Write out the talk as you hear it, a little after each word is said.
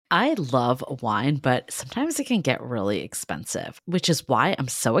I love wine, but sometimes it can get really expensive, which is why I'm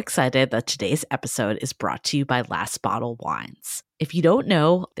so excited that today's episode is brought to you by Last Bottle Wines. If you don't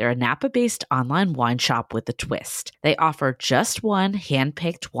know, they're a Napa-based online wine shop with a twist. They offer just one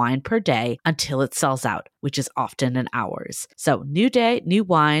hand-picked wine per day until it sells out, which is often in hours. So new day, new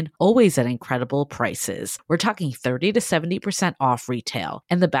wine, always at incredible prices. We're talking 30 to 70% off retail.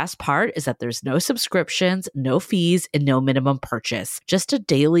 And the best part is that there's no subscriptions, no fees, and no minimum purchase. Just a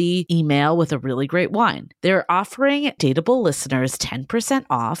daily email with a really great wine. They're offering Dateable listeners 10%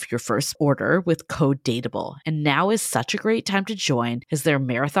 off your first order with code Dateable. And now is such a great time to join as their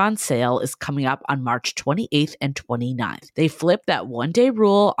marathon sale is coming up on March 28th and 29th. They flip that one-day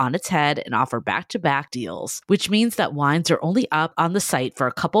rule on its head and offer back-to-back deals, which means that wines are only up on the site for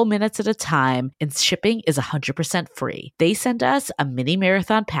a couple minutes at a time and shipping is 100% free. They sent us a mini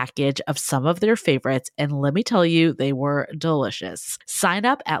marathon package of some of their favorites, and let me tell you, they were delicious. Sign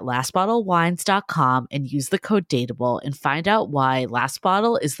up at lastbottlewines.com and use the code Dateable and find out why Last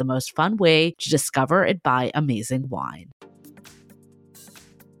Bottle is the most fun way to discover and buy amazing wine.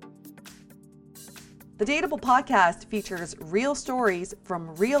 The Dateable podcast features real stories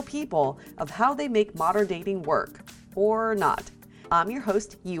from real people of how they make modern dating work, or not. I'm your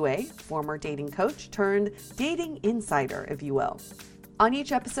host, Yue, former dating coach turned dating insider, if you will. On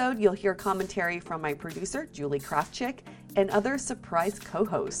each episode, you'll hear commentary from my producer, Julie Krafchick, and other surprise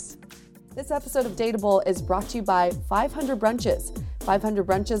co-hosts. This episode of Dateable is brought to you by 500 Brunches. 500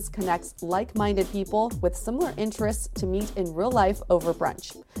 Brunches connects like-minded people with similar interests to meet in real life over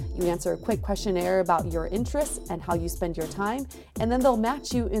brunch. You answer a quick questionnaire about your interests and how you spend your time, and then they'll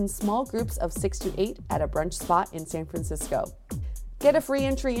match you in small groups of 6 to 8 at a brunch spot in San Francisco. Get a free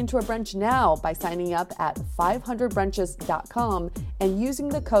entry into a brunch now by signing up at 500brunches.com and using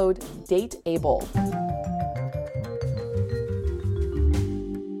the code DATEABLE.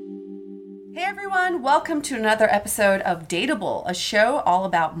 Hey everyone, welcome to another episode of Dateable, a show all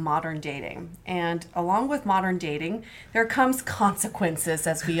about modern dating. And along with modern dating, there comes consequences,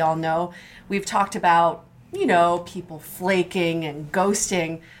 as we all know. We've talked about, people flaking and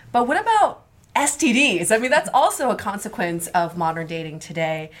ghosting, but what about STDs? I mean, that's also a consequence of modern dating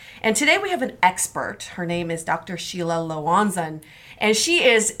today. And today we have an expert. Her name is Dr. Sheila Lowanzan. And she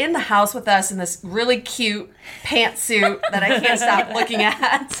is in the house with us in this really cute pantsuit that I can't stop looking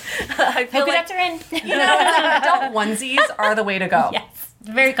at. I feel like her in. Adult onesies are the way to go. Yes,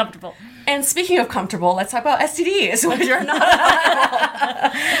 very comfortable. And speaking of comfortable, let's talk about STDs, which are not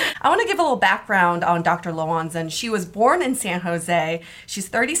comfortable. I want to give a little background on Dr. Lowanzan. She was born in San Jose. She's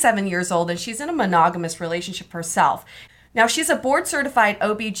 37 years old, and she's in a monogamous relationship herself. Now, she's a board-certified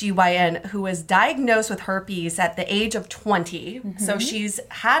OBGYN who was diagnosed with herpes at the age of 20. Mm-hmm. So she's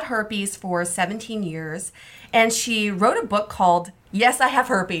had herpes for 17 years. And she wrote a book called Yes, I Have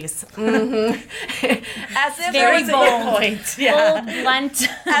Herpes. Mm-hmm. As if very there was bold. Point. Yeah. Bold, blunt.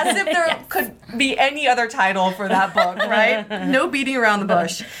 As if there could be any other title for that book, right? No beating around the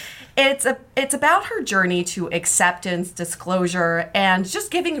bush. It's about her journey to acceptance, disclosure, and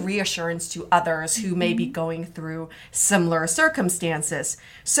just giving reassurance to others who may be going through similar circumstances.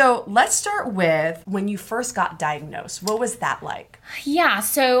 So let's start with when you first got diagnosed. What was that like? Yeah,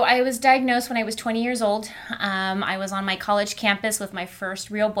 so I was diagnosed when I was 20 years old. I was on my college campus with my first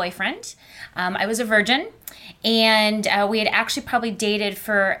real boyfriend. I was a virgin. And we had actually probably dated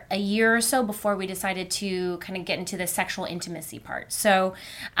for a year or so before we decided to kind of get into the sexual intimacy part. So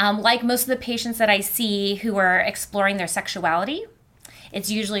like most of the patients that I see who are exploring their sexuality, it's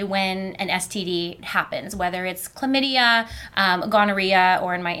usually when an STD happens, whether it's chlamydia, gonorrhea,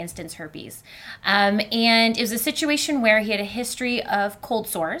 or in my instance, herpes. And it was a situation where he had a history of cold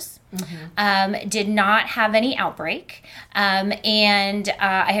sores. Mm-hmm. Did not have any outbreak, and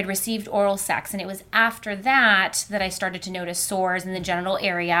I had received oral sex, and it was after that I started to notice sores in the genital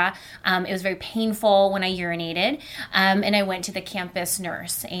area. It was very painful when I urinated, and I went to the campus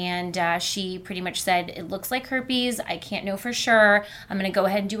nurse, and she pretty much said, it looks like herpes, I can't know for sure, I'm going to go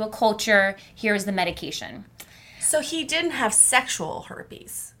ahead and do a culture, here's the medication. So he didn't have sexual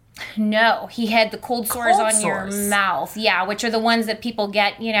herpes? No, he had the cold sores on your mouth. Yeah, which are the ones that people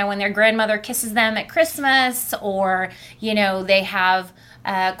get, when their grandmother kisses them at Christmas, or, they have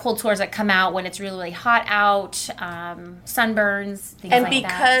cold sores that come out when it's really, really hot out, sunburns, things like that. And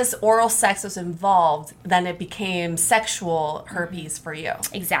because oral sex was involved, then it became sexual herpes for you.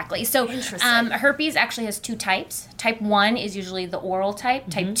 Exactly. So herpes actually has two types. Type 1 is usually the oral type.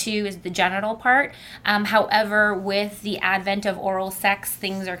 Mm-hmm. Type 2 is the genital part. However, with the advent of oral sex,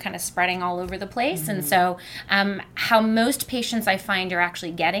 things are kind of spreading all over the place. Mm-hmm. And so how most patients I find are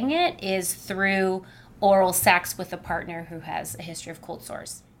actually getting it is through oral sex with a partner who has a history of cold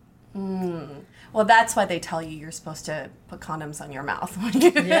sores. Well, that's why they tell you you're supposed to put condoms on your mouth. When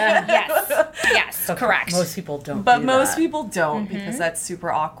you Yes, correct. Most people don't But do most that. people don't because that's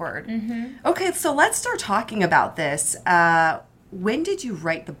super awkward. Okay, so let's start talking about this. When did you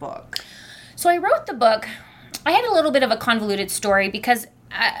write the book? So I wrote the book. I had a little bit of a convoluted story because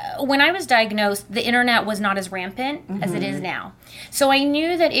when I was diagnosed, the internet was not as rampant as it is now. So I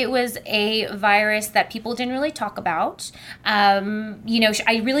knew that it was a virus that people didn't really talk about. I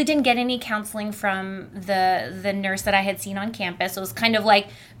really didn't get any counseling from the nurse that I had seen on campus. It was kind of like,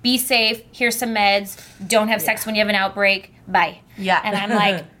 be safe, here's some meds, don't have sex when you have an outbreak, bye. Yeah. And I'm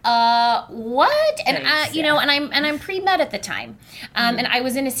like, what? And I'm pre-med at the time. And I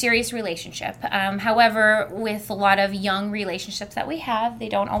was in a serious relationship. However, with a lot of young relationships that we have, they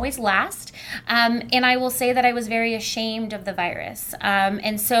don't always last. And I will say that I was very ashamed of the virus.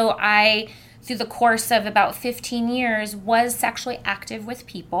 And so I, through the course of about 15 years, was sexually active with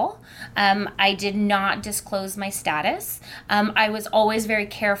people. I did not disclose my status. I was always very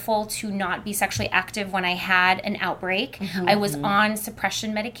careful to not be sexually active when I had an outbreak. I was on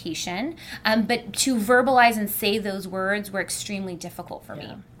suppression medication. But to verbalize and say those words were extremely difficult for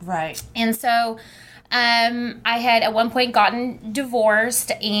me. Right. And so I had at one point gotten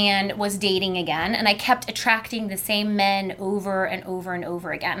divorced and was dating again, and I kept attracting the same men over and over and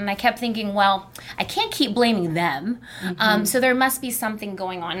over again. And I kept thinking, well, I can't keep blaming them, so there must be something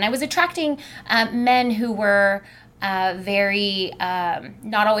going on. And I was attracting men who were very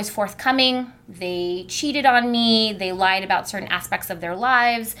not always forthcoming. They cheated on me. They lied about certain aspects of their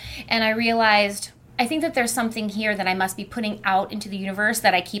lives. And I realized, I think that there's something here that I must be putting out into the universe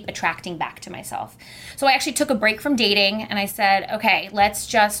that I keep attracting back to myself. So I actually took a break from dating and I said, okay, let's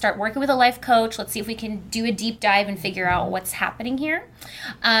just start working with a life coach. Let's see if we can do a deep dive and figure out what's happening here.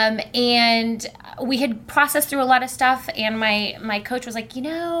 And we had processed through a lot of stuff, and my coach was like,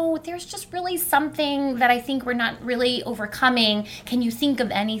 there's just really something that I think we're not really overcoming. Can you think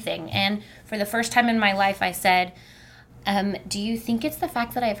of anything? And for the first time in my life, I said, do you think it's the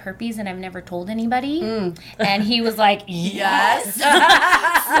fact that I have herpes and I've never told anybody? And he was like, yes.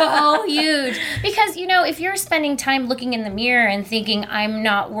 So huge. Because, if you're spending time looking in the mirror and thinking, I'm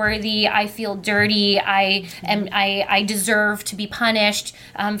not worthy, I feel dirty, I deserve to be punished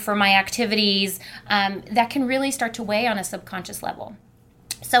for my activities, that can really start to weigh on a subconscious level.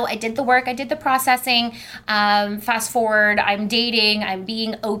 So I did the work, I did the processing. Fast forward, I'm dating, I'm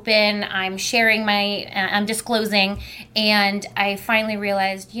being open, I'm sharing I'm disclosing, and I finally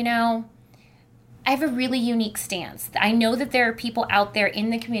realized, I have a really unique stance. I know that there are people out there in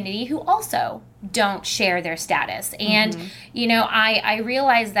the community who also don't share their status. And, I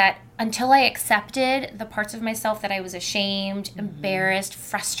realized that until I accepted the parts of myself that I was ashamed, embarrassed,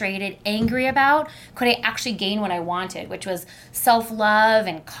 frustrated, angry about, could I actually gain what I wanted, which was self-love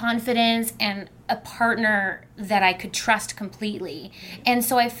and confidence and a partner that I could trust completely. And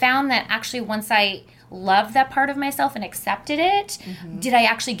so I found that actually once I loved that part of myself and accepted it, did I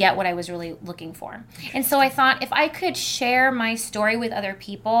actually get what I was really looking for? And so I thought if I could share my story with other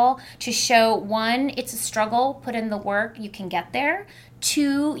people to show, one, it's a struggle, put in the work, you can get there.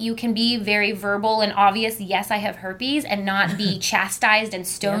 Two, you can be very verbal and obvious, yes, I have herpes, and not be chastised and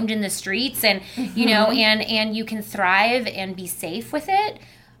stoned in the streets, and and you can thrive and be safe with it.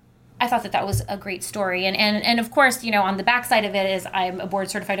 I thought that was a great story. And of course, on the backside of it is I'm a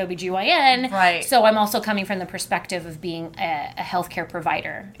board certified OBGYN. Right. So I'm also coming from the perspective of being a healthcare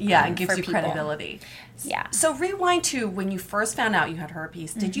provider. Yeah, and gives you people. credibility. Yeah. So rewind to when you first found out you had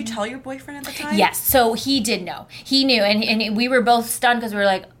herpes. Did you tell your boyfriend at the time? Yes. So he did know. He knew. And we were both stunned because we were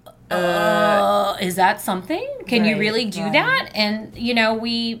like, is that something? Can you really do that? And,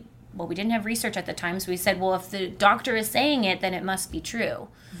 we didn't have research at the time. So we said, well, if the doctor is saying it, then it must be true.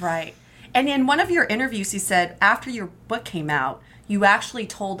 Right. And in one of your interviews, you said after your book came out, you actually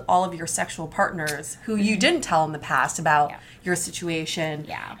told all of your sexual partners who you didn't tell in the past about your situation.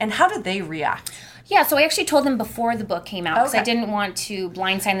 Yeah. And how did they react? Yeah, so I actually told them before the book came out because I didn't want to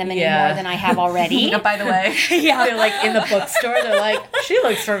blindside them any more than I have already. By the way. They're like in the bookstore. They're like, she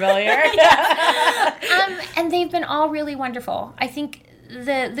looks familiar. And they've been all really wonderful. I think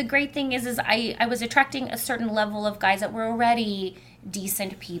the great thing is I was attracting a certain level of guys that were already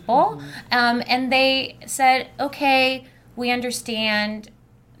decent people. And they said, okay, we understand.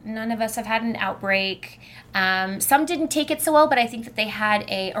 None of us have had an outbreak. Some didn't take it so well, but I think that they had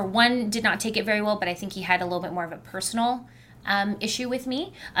one did not take it very well, but I think he had a little bit more of a personal issue with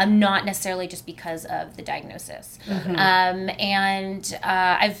me, not necessarily just because of the diagnosis. And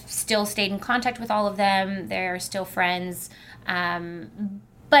I've still stayed in contact with all of them. They're still friends.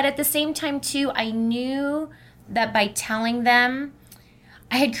 But at the same time, too, I knew that by telling them,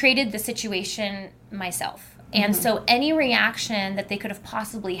 I had created the situation myself. And so any reaction that they could have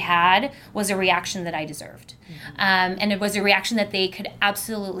possibly had was a reaction that I deserved. And it was a reaction that they could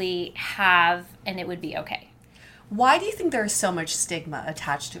absolutely have, and it would be okay. Why do you think there's so much stigma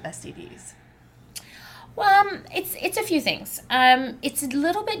attached to STDs? Well, it's a few things. It's a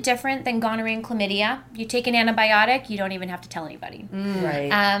little bit different than gonorrhea and chlamydia. You take an antibiotic, you don't even have to tell anybody. Right.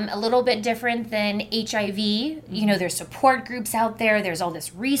 A little bit different than HIV. You know, there's support groups out there. There's all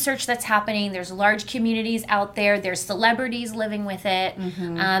this research that's happening. There's large communities out there. There's celebrities living with it.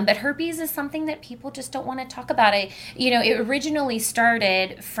 But herpes is something that people just don't want to talk about. It originally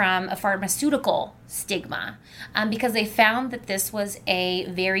started from a pharmaceutical stigma because they found that this was a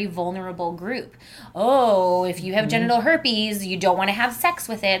very vulnerable group. Oh, if you have genital herpes, you don't want to have sex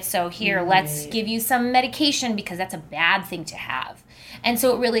with it. So here, let's give you some medication because that's a bad thing to have. And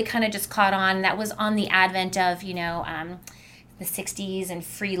so it really kind of just caught on. That was on the advent of, the 60s and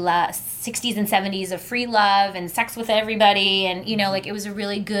free love, 60s and 70s of free love and sex with everybody. And, it was a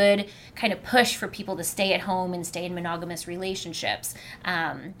really good kind of push for people to stay at home and stay in monogamous relationships.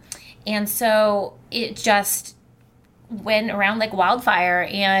 And so it just went around like wildfire,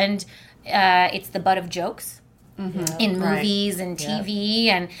 and it's the butt of jokes in movies and TV,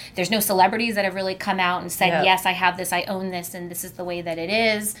 and there's no celebrities that have really come out and said, yes, I have this, I own this, and this is the way that it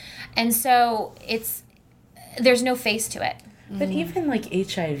is. And so there's no face to it. But even like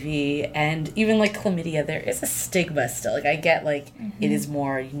HIV and even like chlamydia, there is a stigma still. Like I get it is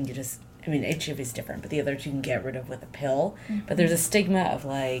more, you can just, HIV is different, but the other two you can get rid of with a pill. But there's a stigma of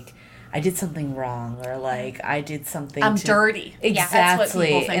like, I did something wrong, or like I did something dirty. Exactly. That's what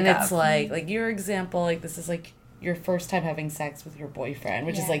people think and of. It's like your example, like this is like your first time having sex with your boyfriend,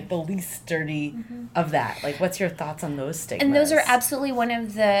 which is like the least dirty of that. Like what's your thoughts on those stigmas? And those are absolutely one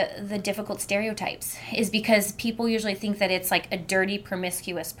of the difficult stereotypes, is because people usually think that it's like a dirty,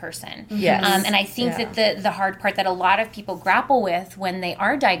 promiscuous person. Yes. And I think that the hard part that a lot of people grapple with when they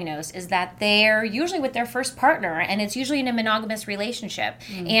are diagnosed is that they're usually with their first partner, and it's usually in a monogamous relationship.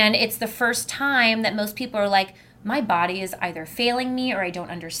 And it's the first time that most people are like, my body is either failing me, or I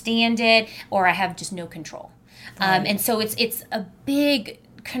don't understand it, or I have just no control. And so it's a big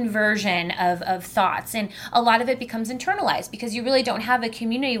conversion of thoughts, and a lot of it becomes internalized because you really don't have a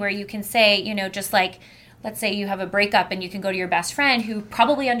community where you can say, just like, let's say you have a breakup and you can go to your best friend who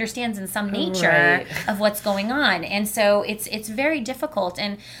probably understands in some nature of what's going on. And so it's very difficult,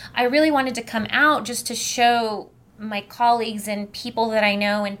 and I really wanted to come out just to show my colleagues and people that I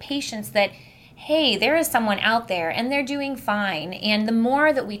know and patients that, hey, there is someone out there and they're doing fine. And the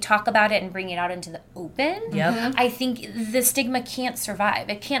more that we talk about it and bring it out into the open, I think the stigma can't survive.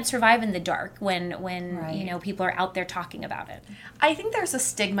 It can't survive in the dark when people are out there talking about it. I think there's a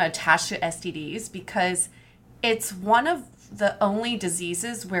stigma attached to STDs because it's one of the only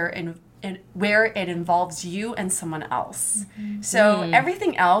diseases where it involves you and someone else. So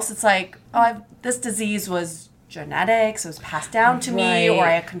everything else, it's like, this disease was genetics, it was passed down to me, or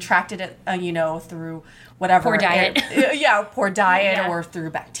I contracted it, through whatever. Poor diet. Poor diet or through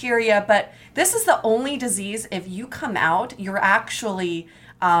bacteria. But this is the only disease, if you come out, you're actually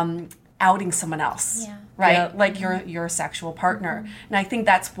outing someone else, right? Like your sexual partner. And I think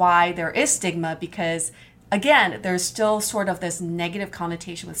that's why there is stigma, because again, there's still sort of this negative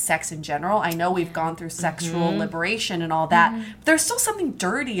connotation with sex in general. I know we've gone through sexual liberation and all that. But there's still something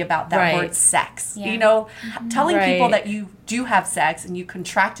dirty about that word sex. Telling people that you do have sex and you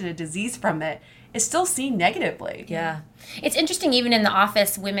contracted a disease from it is still seen negatively. Yeah. It's interesting, even in the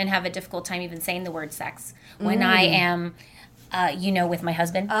office, women have a difficult time even saying the word sex. When I am... with my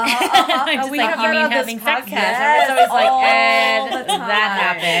husband. I'm just we like, have you that mean on this having sex? podcast. It's always like,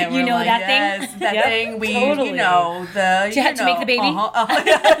 that happened. You We're know like, that Yes, thing? that thing we, totally. you had to make the baby?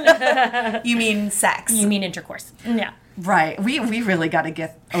 You mean sex. You mean intercourse. Yeah. Right. We really got to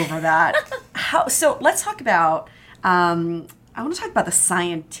get over that. So let's talk about, I want to talk about the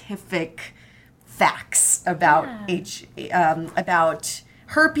scientific facts about about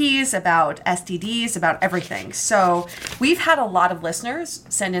herpes, about STDs, about everything. So we've had a lot of listeners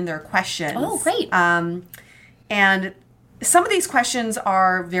send in their questions. Oh, great. And some of these questions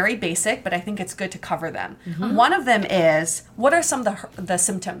are very basic, but I think it's good to cover them. One of them is, what are some of the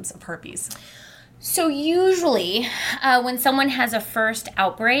symptoms of herpes? So usually when someone has a first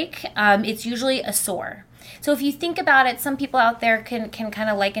outbreak, it's usually a sore. So if you think about it, some people out there can kind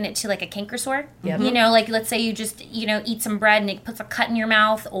of liken it to like a canker sore. Like let's say you just, eat some bread and it puts a cut in your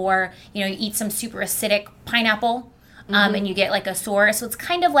mouth, or, you eat some super acidic pineapple and you get like a sore. So it's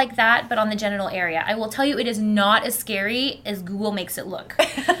kind of like that, but on the genital area. I will tell you, it is not as scary as Google makes it look.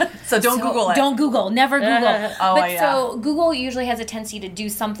 So don't Google it. Don't Google. Never Google. So Google usually has a tendency to do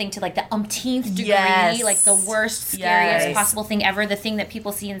something to like the umpteenth degree, like the worst, scariest possible thing ever, the thing that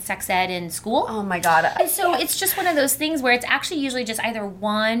people see in sex ed in school. Oh my God. And so it's just one of those things where it's actually usually just either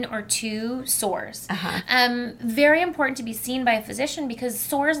 1 or 2 sores. Very important to be seen by a physician because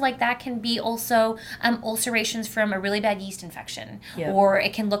sores like that can be also ulcerations from a really bad yeast infection, or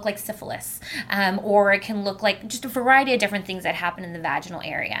it can look like syphilis, or it can look like just a variety of different things that happen in the vaginal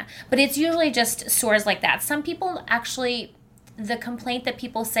area. But it's usually just sores like that. Some people actually, the complaint that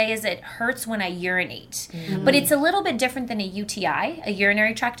people say is it hurts when I urinate. But it's a little bit different than a UTI, a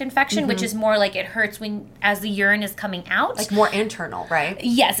urinary tract infection, which is more like it hurts as the urine is coming out. Like more internal, right?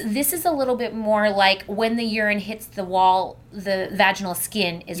 Yes. This is a little bit more like when the urine hits the wall, the vaginal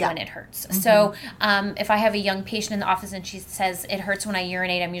skin is when it hurts. So if I have a young patient in the office and she says it hurts when I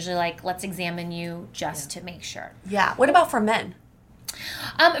urinate, I'm usually like, let's examine you just to make sure. Yeah. What about for men?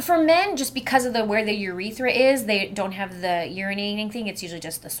 For men, just because of where the urethra is, they don't have the urinating thing. It's usually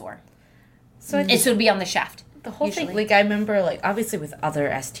just the sore. So it would be on the shaft. The whole thing, like I remember, like obviously with other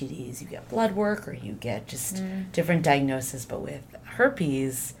STDs, you get blood work or you get just different diagnoses. But with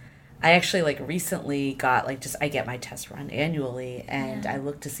herpes, I actually like recently got like I get my test run annually, and I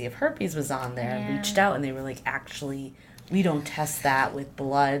looked to see if herpes was on there. And reached out, and they were like, actually, we don't test that with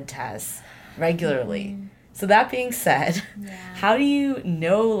blood tests regularly. So that being said, how do you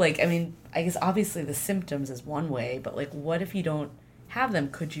know, like, I mean, I guess obviously the symptoms is one way, but like what if you don't have them?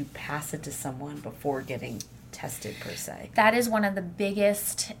 Could you pass it to someone before getting tested per se? That is one of the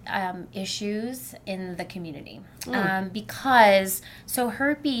biggest issues in the community. Because, so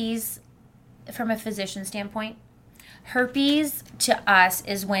herpes, from a physician standpoint, herpes to us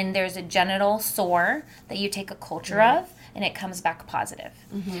is when there's a genital sore that you take a culture of and it comes back positive.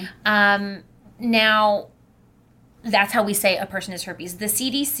 Now, that's how we say a person is herpes. The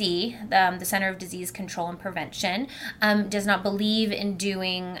CDC, the Center of Disease Control and Prevention, does not believe in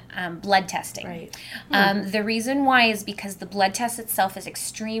doing blood testing. Right. The reason why is because the blood test itself is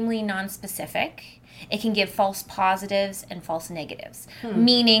extremely nonspecific. It can give false positives and false negatives.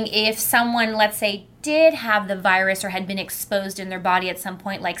 Meaning if someone, let's say, did have the virus or had been exposed in their body at some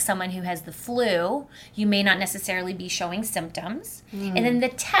point, like someone who has the flu, you may not necessarily be showing symptoms. And then the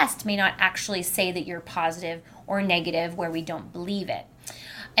test may not actually say that you're positive or negative where we don't believe it.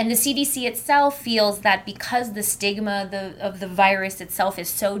 And the CDC itself feels that because the stigma of the virus itself is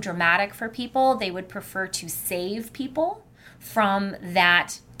so dramatic for people, they would prefer to save people from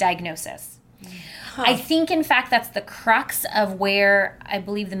that diagnosis. I think, in fact, that's the crux of where I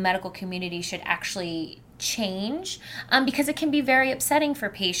believe the medical community should actually change, because it can be very upsetting for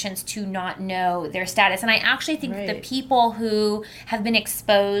patients to not know their status. And I actually think that the people who have been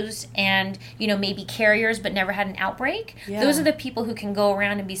exposed and, you know, maybe carriers but never had an outbreak, those are the people who can go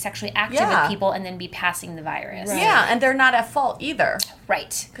around and be sexually active with people and then be passing the virus. Yeah, and they're not at fault either.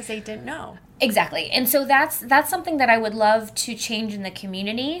 Right. Because they didn't know. Exactly. And so that's something that I would love to change in the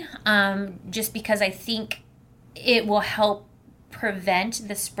community, just because I think it will help prevent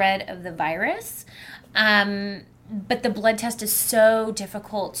the spread of the virus. But the blood test is so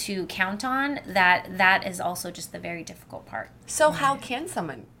difficult to count on that is also just the very difficult part. So how can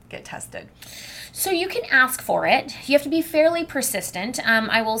someone get tested? So you can ask for it. You have to be fairly persistent.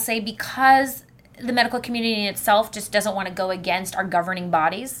 I will say, because the medical community in itself just doesn't want to go against our governing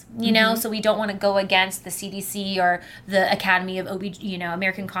bodies, you know, so we don't want to go against the CDC or the Academy of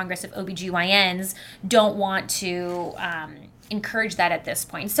American Congress of OBGYNs don't want to encourage that at this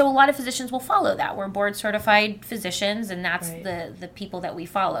point. So a lot of physicians will follow that. We're board certified physicians, and that's the people that we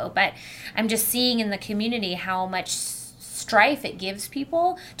follow. But I'm just seeing in the community how much strife it gives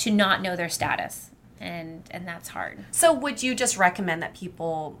people to not know their status. And that's hard. So would you just recommend that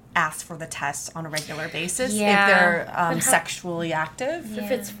people ask for the tests on a regular basis if they're sexually active? If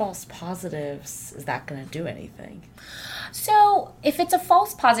it's false positives, is that going to do anything? So if it's a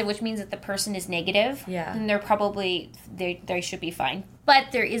false positive, which means that the person is negative, then they're probably, they should be fine. But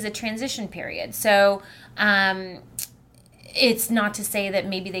there is a transition period. So it's not to say that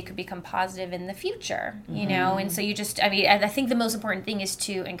maybe they could become positive in the future, you know? And so I think the most important thing is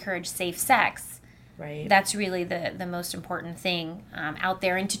to encourage safe sex. Right. That's really the most important thing out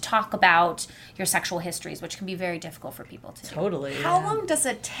there, and to talk about your sexual histories, which can be very difficult for people to do. Totally. How long does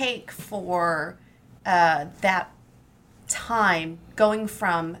it take for that time going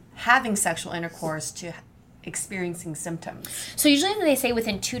from having sexual intercourse to experiencing symptoms? So usually they say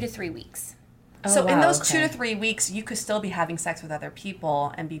within 2 to 3 weeks. So in those 2 to 3 weeks, you could still be having sex with other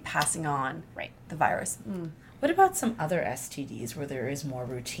people and be passing on the virus. What about some other STDs where there is more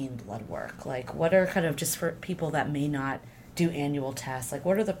routine blood work? Like, what are kind of, just for people that may not do annual tests? Like,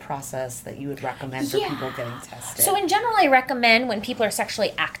 what are the process that you would recommend for people getting tested? So in general, I recommend when people are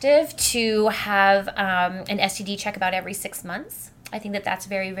sexually active to have an STD check about every 6 months. I think that that's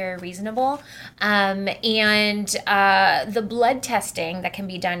very, very reasonable. And the blood testing that can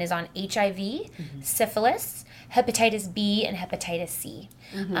be done is on HIV, syphilis, hepatitis B, and hepatitis C.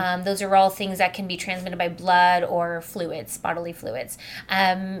 Those are all things that can be transmitted by blood or fluids, bodily fluids.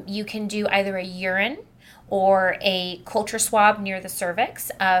 You can do either a urine or a culture swab near the cervix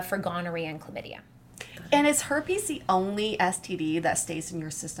for gonorrhea and chlamydia. And is herpes the only STD that stays in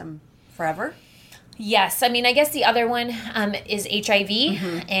your system forever? Yes. I mean, I guess the other one is HIV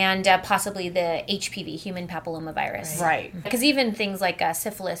and possibly the HPV, human papillomavirus. Right. Because even things like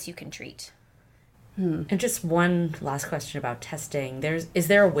syphilis you can treat. And just one last question about testing. Is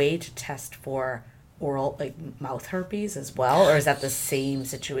there a way to test for oral, like mouth herpes as well, or is that the same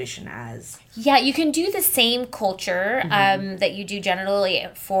situation as? Yeah, you can do the same culture that you do generally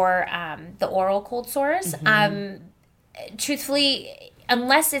for the oral cold sores. Truthfully,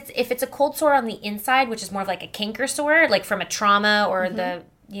 unless if it's a cold sore on the inside, which is more of like a canker sore, like from a trauma or the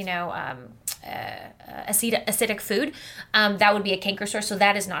acidic food, that would be a canker sore. So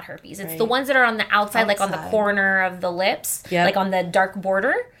that is not herpes. It's the ones that are on the outside, like on the corner of the lips, like on the dark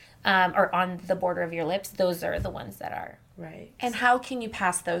border. Or on the border of your lips, those are the ones that are. Right. And how can you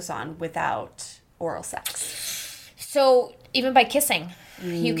pass those on without oral sex? So even by kissing,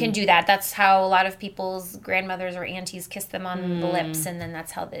 you can do that. That's how a lot of people's grandmothers or aunties kiss them on the lips, and then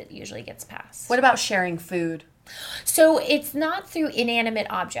that's how that usually gets passed. What about sharing food? So it's not through inanimate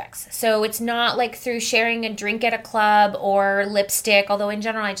objects. So it's not like through sharing a drink at a club or lipstick, although in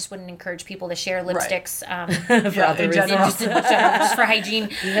general I just wouldn't encourage people to share lipsticks For other reasons. just for hygiene.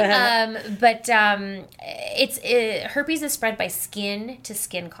 But herpes is spread by skin to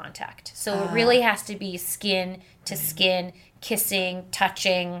skin contact. So it really has to be skin to skin, kissing,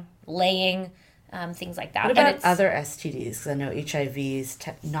 touching, laying, things like that. What about other STDs? Because I know HIV is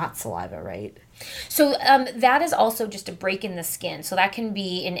not saliva, right? So that is also just a break in the skin. So that can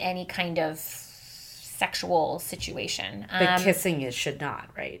be in any kind of sexual situation. But kissing should not,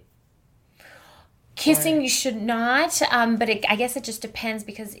 right? Kissing you should not, but I guess it just depends,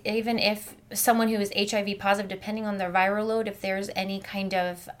 because even if someone who is HIV positive, depending on their viral load, if there's any kind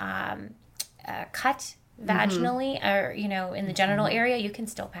of cut vaginally or in the genital area, you can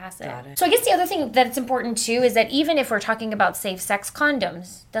still pass it. Got it. So I guess the other thing that it's important too is that even if we're talking about safe sex,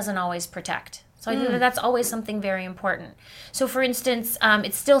 condoms doesn't always protect. So I think that that's always something very important. So for instance,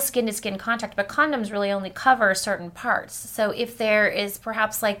 it's still skin to skin contact, but condoms really only cover certain parts. So if there is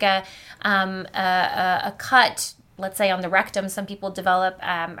perhaps like a cut, let's say on the rectum, some people develop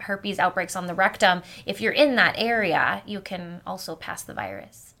herpes outbreaks on the rectum. If you're in that area, you can also pass the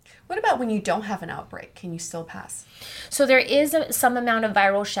virus. What about when you don't have an outbreak? Can you still pass? So there is some amount of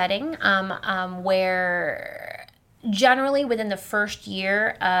viral shedding where generally within the first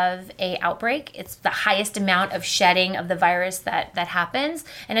year of a outbreak, it's the highest amount of shedding of the virus that happens.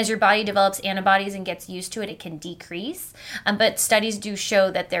 And as your body develops antibodies and gets used to it, it can decrease. But studies do show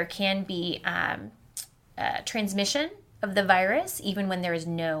that there can be transmission of the virus even when there is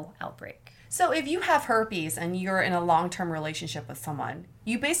no outbreak. So if you have herpes and you're in a long-term relationship with someone,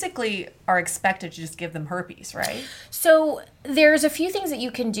 you basically are expected to just give them herpes, right? So there's a few things that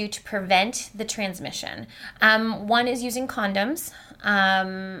you can do to prevent the transmission. One is using condoms.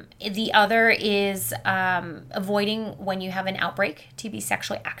 The other is avoiding when you have an outbreak to be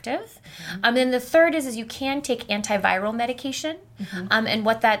sexually active. Then the third is you can take antiviral medication. And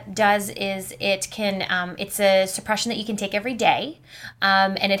what that does is it can, it's a suppression that you can take every day.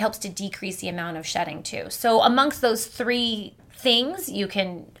 And it helps to decrease the amount of shedding too. So amongst those three things, you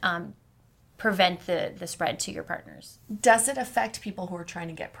can prevent the spread to your partners. Does it affect people who are trying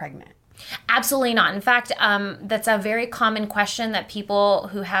to get pregnant? Absolutely not. In fact, that's a very common question that people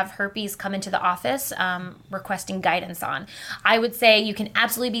who have herpes come into the office requesting guidance on. I would say you can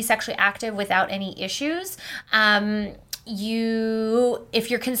absolutely be sexually active without any issues. If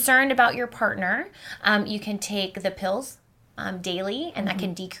you're concerned about your partner, you can take the pills daily, and that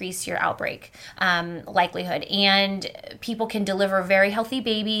can decrease your outbreak likelihood. And people can deliver very healthy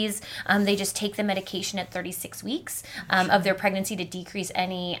babies. They just take the medication at 36 weeks of their pregnancy to decrease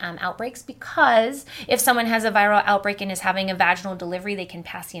any outbreaks, because if someone has a viral outbreak and is having a vaginal delivery, they can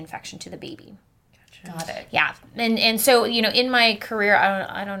pass the infection to the baby. Got it. Yeah. And so, in my career,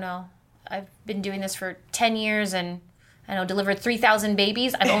 I don't know, I've been doing this for 10 years, and I know, delivered 3,000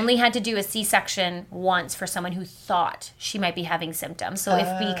 babies. I've only had to do a C-section once for someone who thought she might be having symptoms. So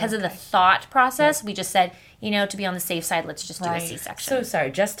because of the thought process, we just said, to be on the safe side, let's just do a C-section. So sorry,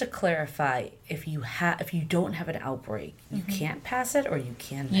 just to clarify, if you don't have an outbreak, you can't pass it, or you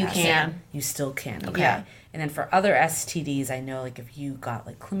can pass it? You can. You still can, okay. Yeah. And then for other STDs, I know, like, if you got,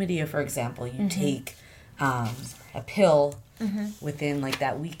 like, chlamydia, for example, you take a pill. Within, like,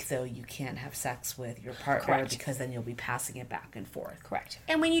 that week, though, you can't have sex with your partner. Correct. Because then you'll be passing it back and forth. Correct.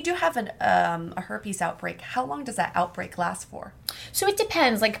 And when you do have a herpes outbreak, how long does that outbreak last for? So it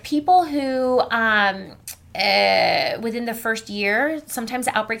depends. Like, people who within the first year, sometimes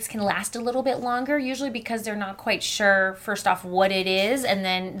the outbreaks can last a little bit longer, usually because they're not quite sure, first off, what it is, and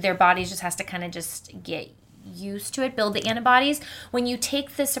then their body just has to kind of just get used to it, build the antibodies. When you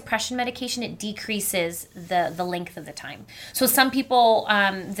take the suppression medication, it decreases the length of the time. So some people,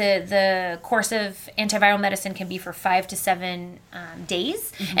 the course of antiviral medicine can be for 5 to 7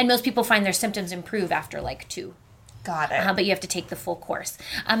 days, and most people find their symptoms improve after like 2. Got it. But you have to take the full course.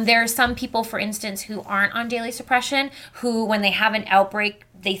 There are some people, for instance, who aren't on daily suppression, who, when they have an outbreak,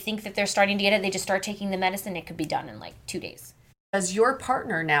 they think that they're starting to get it, they just start taking the medicine, it could be done in like 2 days. Does your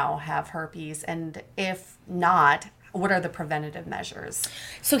partner now have herpes? And if not, what are the preventative measures?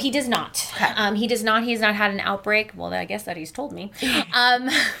 So he does not. Okay. He does not. He has not had an outbreak. Well, I guess that he's told me.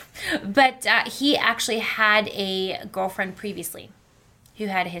 But he actually had a girlfriend previously who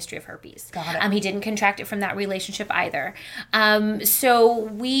had a history of herpes. Got it. He didn't contract it from that relationship either. So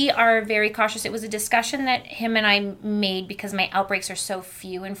we are very cautious. It was a discussion that him and I made because my outbreaks are so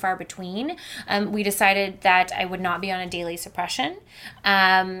few and far between. We decided that I would not be on a daily suppression.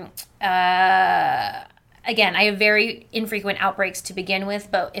 Again, I have very infrequent outbreaks to begin with,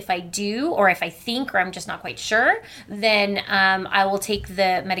 but if I do, or if I think, or I'm just not quite sure, then I will take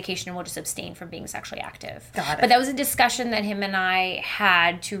the medication and we'll just abstain from being sexually active. Got it. But that was a discussion that him and I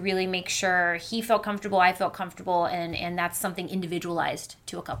had to really make sure he felt comfortable, I felt comfortable, and that's something individualized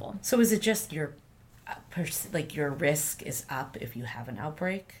to a couple. So is it just your risk is up if you have an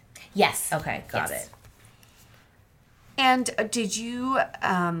outbreak? Yes. Okay, got Yes. it. And did you,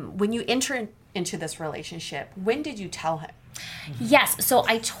 when you enter into this relationship, when did you tell him? Yes. So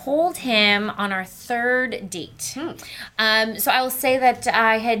I told him on our 3rd date. So I will say that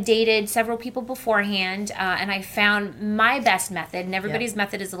I had dated several people beforehand, and I found my best method, and everybody's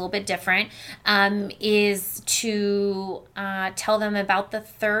method is a little bit different, is to tell them about the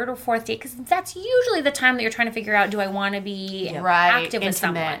 3rd or 4th date, because that's usually the time that you're trying to figure out, do I want to be active with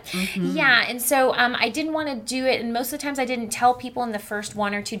someone? Yeah. And so I didn't want to do it, and most of the times I didn't tell people in the first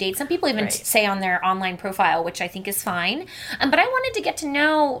 1 or 2 dates. Some people even say on their online profile, which I think is fine. But I wanted to get to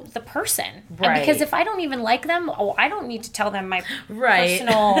know the person. Right. Because if I don't even like them, I don't need to tell them my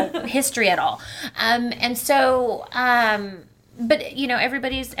personal history at all. And so, but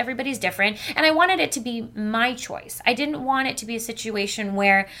everybody's different. And I wanted it to be my choice. I didn't want it to be a situation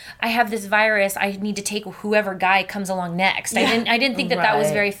where I have this virus, I need to take whoever guy comes along next. I didn't think that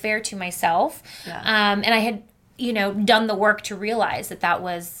was very fair to myself. Yeah. And I had, done the work to realize that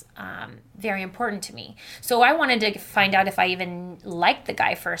was very important to me. So I wanted to find out if I even liked the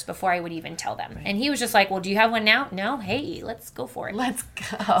guy first before I would even tell them. Right. And he was just like, well, do you have one now? No? Hey, let's go for it. Let's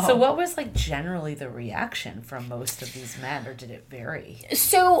go. So what was generally the reaction from most of these men, or did it vary?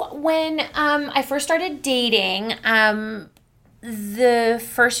 So when I first started dating, the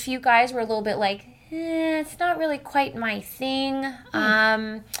first few guys were a little bit like, it's not really quite my thing.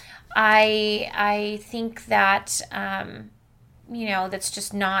 I think that, that's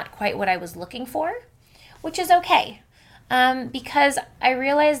just not quite what I was looking for, which is okay. Because I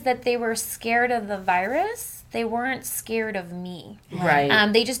realized that they were scared of the virus. They weren't scared of me.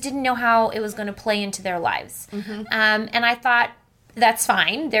 Right. They just didn't know how it was going to play into their lives. And I thought, that's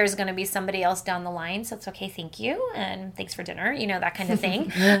fine. There's going to be somebody else down the line, so it's okay. Thank you, and thanks for dinner. That kind of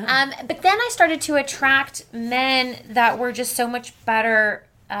thing. But then I started to attract men that were just so much better.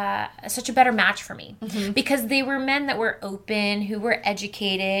 Such a better match for me because they were men that were open, who were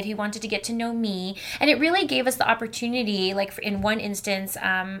educated, who wanted to get to know me. And it really gave us the opportunity, like in one instance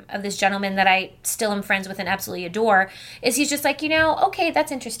of this gentleman that I still am friends with and absolutely adore, is he's just like, okay,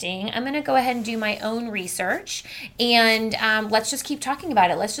 that's interesting. I'm going to go ahead and do my own research and let's just keep talking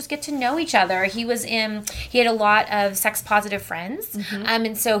about it. Let's just get to know each other. He had a lot of sex positive friends.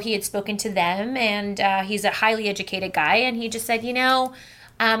 And so he had spoken to them, and he's a highly educated guy. And he just said,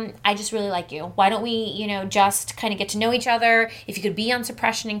 I just really like you. Why don't we, just kind of get to know each other? If you could be on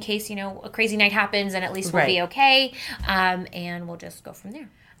suppression in case, a crazy night happens, and at least we'll be okay. And we'll just go from there.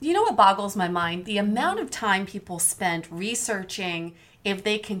 You know what boggles my mind? The amount of time people spend researching if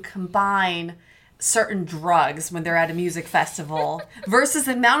they can combine certain drugs when they're at a music festival versus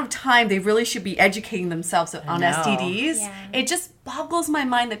the amount of time they really should be educating themselves on STDs. Yeah. It just boggles my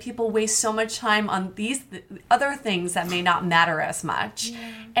mind that people waste so much time on these other things that may not matter as much.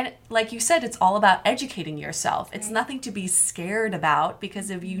 Yeah. And like you said, it's all about educating yourself. It's nothing to be scared about,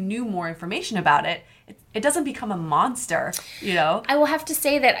 because if you knew more information about it, it doesn't become a monster, you know? I will have to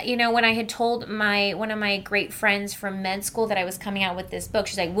say that, you know, when I had told one of my great friends from med school that I was coming out with this book,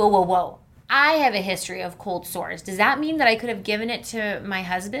 she's like, whoa. I have a history of cold sores. Does that mean that I could have given it to my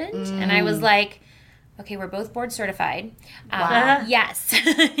husband? And I was like, okay, we're both board certified. Wow. Yes.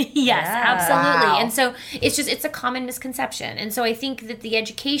 Yes, absolutely. Wow. And so it's a common misconception. And so I think that the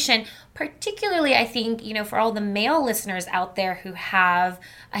education, particularly I think, you know, for all the male listeners out there who have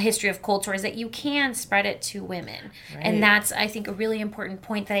a history of cold sores, that you can spread it to women. Right. And that's, I think, a really important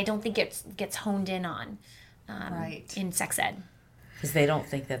point that I don't think gets honed in on in sex ed. Because they don't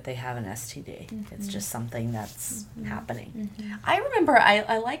think that they have an STD. Mm-hmm. It's just something that's happening. Mm-hmm. I remember,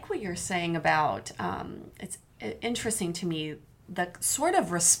 I like what you're saying about, it's interesting to me, the sort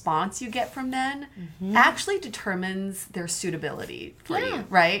of response you get from men actually determines their suitability for you,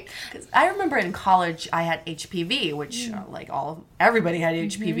 right? Because I remember in college, I had HPV, which everybody had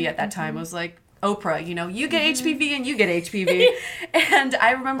HPV at that time. It was like, Oprah, you know, you get HPV and you get HPV. And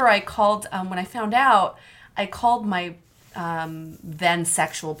I remember I called, when I found out, I called my then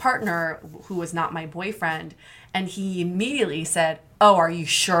sexual partner, who was not my boyfriend, and he immediately said, "Oh, are you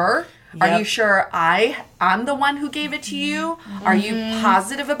sure? Yep. Are you sure I'm the one who gave it to you? Are you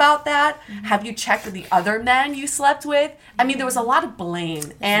positive about that? Have you checked with the other men you slept with?" I mean, there was a lot of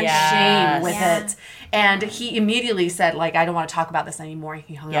blame and shame with it. And he immediately said, like, "I don't want to talk about this anymore."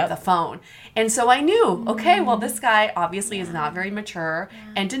 He hung up the phone. And so I knew, okay, well, this guy obviously is not very mature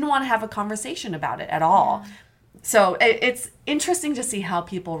and didn't want to have a conversation about it at all. So it's interesting to see how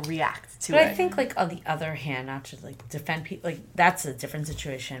people react to it. But I think, like, on the other hand, not to, like, defend people, like, that's a different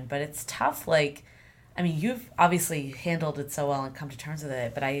situation. But it's tough, like, I mean, you've obviously handled it so well and come to terms with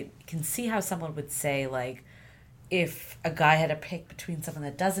it. But I can see how someone would say, like, if a guy had to pick between someone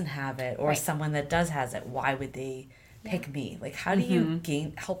that doesn't have it or someone that does has it, why would they pick me? Like, how do you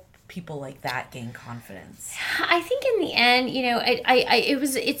help people like that gain confidence? I think in the end, you know,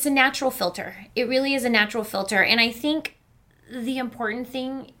 it's a natural filter. It really is a natural filter. And I think the important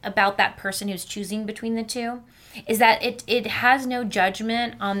thing about that person who's choosing between the two is that it has no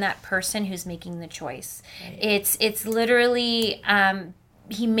judgment on that person who's making the choice. Right. It's literally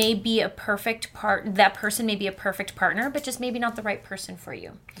he may be a perfect that person may be a perfect partner, but just maybe not the right person for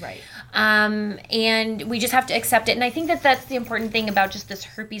you. Right. And we just have to accept it. And I think that that's the important thing about just this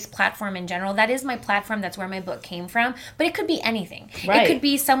herpes platform in general. That is my platform. That's where my book came from. But it could be anything. Right. It could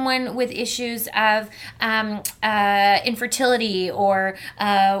be someone with issues of infertility or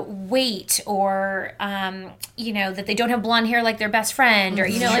weight or, you know, that they don't have blonde hair like their best friend or,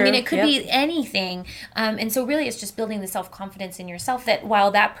 you know, I mean, it could be anything. And so really it's just building the self-confidence in yourself that while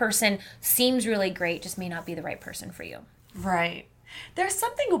that person seems really great, just may not be the right person for you. Right. There's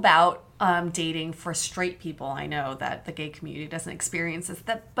something about dating for straight people, I know, that the gay community doesn't experience this.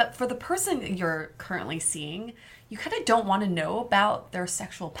 But for the person you're currently seeing, you kind of don't want to know about their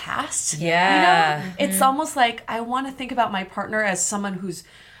sexual past. Yeah. You know? It's almost like I want to think about my partner as someone who's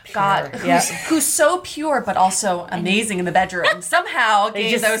who's so pure but also amazing in the bedroom. Somehow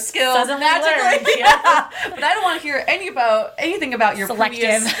gains those skills magically. But I don't want to hear anything about your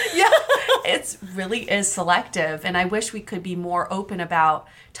selective. It really is selective, and I wish we could be more open about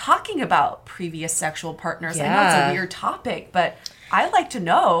talking about previous sexual partners. I know it's a weird topic, but I like to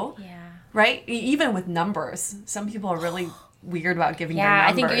know. Right? Even with numbers, some people are really weird about giving their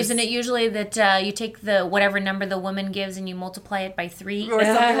numbers. I think, isn't it usually that you take the whatever number the woman gives and you multiply it by 3 or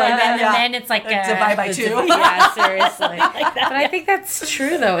something like that, and then it's like divide by 2. Yeah, seriously. Like that. But I think that's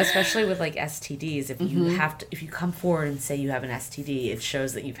true though, especially with like STDs. If you if you come forward and say you have an STD, it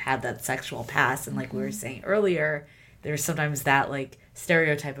shows that you've had that sexual past. And like we were saying earlier, there's sometimes that like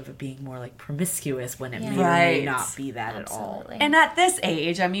stereotype of it being more like promiscuous when it may not be that at all. And at this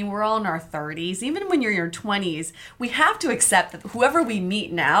age, I mean, we're all in our 30s. Even when you're in your 20s, we have to accept that whoever we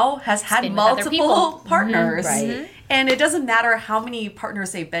meet now has had multiple partners. And it doesn't matter how many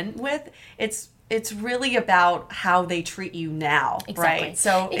partners they've been with. It's really about how they treat you now, right?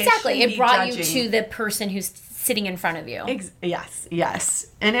 So it brought you to the person who's sitting in front of you. Yes.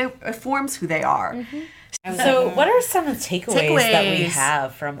 And it forms who they are. So what are some of the takeaways that we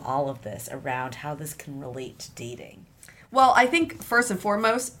have from all of this around how this can relate to dating? Well, I think first and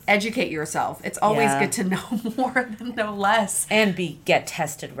foremost, educate yourself. It's always good to know more than know less. And get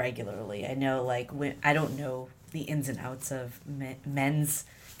tested regularly. I know, like, I don't know the ins and outs of men's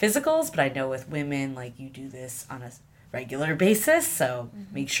physicals, but I know with women, like, you do this on a regular basis, so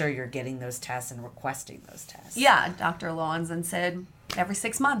make sure you're getting those tests and requesting those tests. Yeah, Dr. Lowenzen said every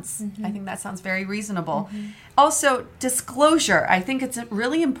 6 months. I think that sounds very reasonable. Also, disclosure. I think it's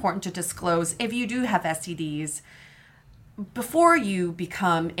really important to disclose if you do have STDs before you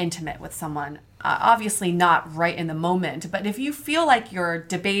become intimate with someone. Obviously not right in the moment, but if you feel like you're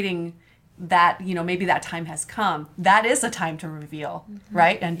debating that, maybe that time has come, that is a time to reveal,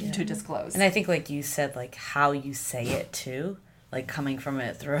 right? And to disclose. And I think, like you said, like, how you say it too, like, coming from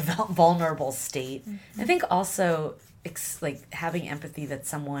it through a vulnerable state. I think also, like, having empathy that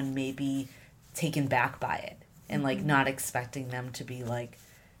someone may be taken back by it and, like, not expecting them to be, like,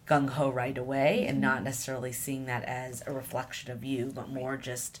 gung-ho right away and not necessarily seeing that as a reflection of you, but more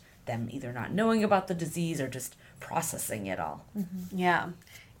just them either not knowing about the disease or just processing it all. Yeah.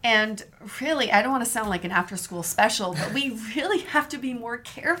 And really, I don't want to sound like an after-school special, but we really have to be more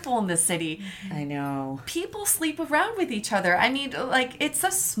careful in this city. I know. People sleep around with each other. I mean, like, it's a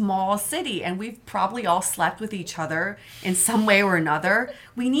small city, and we've probably all slept with each other in some way or another.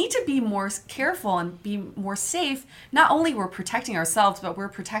 We need to be more careful and be more safe. Not only we're protecting ourselves, but we're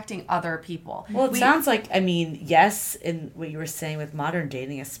protecting other people. Well, it sounds like, I mean, yes, in what you were saying with modern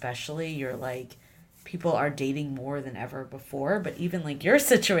dating especially, you're like, people are dating more than ever before, but even like your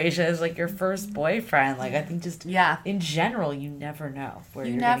situation is like your first boyfriend. Like, I think just in general, you never know where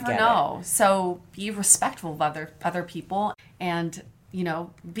you're going to get it. So be respectful of other people, and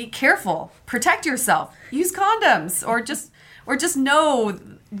be careful. Protect yourself. Use condoms, or just know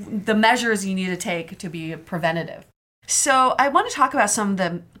the measures you need to take to be preventative. So I want to talk about some of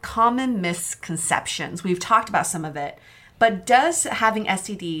the common misconceptions. We've talked about some of it, but does having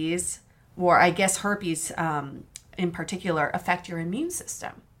STDs, or I guess herpes in particular, affect your immune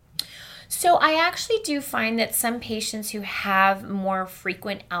system? So I actually do find that some patients who have more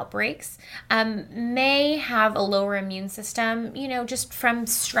frequent outbreaks may have a lower immune system, just from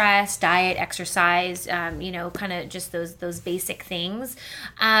stress, diet, exercise, kind of just those basic things.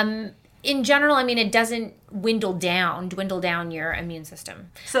 In general, I mean, it doesn't dwindle down your immune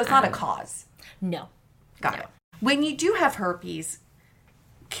system. So it's not a cause? No. Got it. When you do have herpes,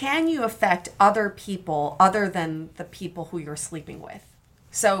 can you affect other people other than the people who you're sleeping with?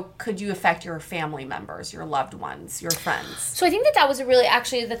 So could you affect your family members, your loved ones, your friends? So I think that was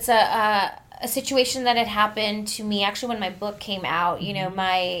that's a situation that had happened to me actually when my book came out.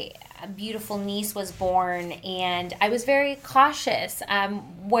 My beautiful niece was born, and I was very cautious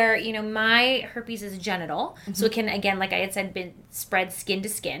where, my herpes is genital. So it can, again, like I had said, been spread skin to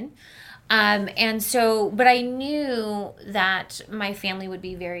skin. But I knew that my family would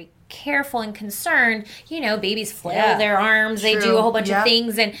be very careful and concerned. Babies flail their arms, they do a whole bunch of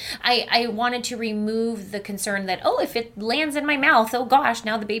things. And I wanted to remove the concern that, if it lands in my mouth, oh gosh,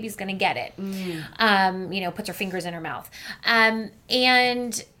 now the baby's going to get it. Puts her fingers in her mouth.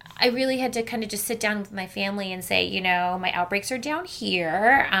 And I really had to kind of just sit down with my family and say, my outbreaks are down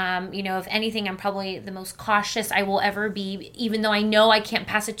here. If anything, I'm probably the most cautious I will ever be, even though I know I can't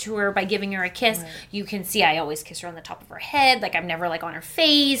pass it to her by giving her a kiss. Right. You can see I always kiss her on the top of her head. Like, I'm never like on her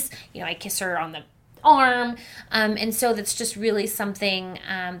face. I kiss her on the arm. And so that's just really something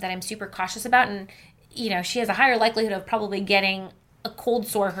that I'm super cautious about. And, she has a higher likelihood of probably getting a cold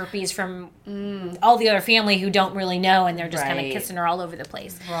sore herpes from all the other family who don't really know, and they're just kind of kissing her all over the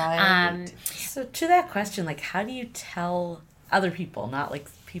place. Right. So to that question, like, how do you tell other people, not like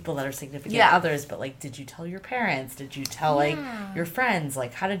people that are significant others, but like, did you tell your parents? Did you tell like your friends?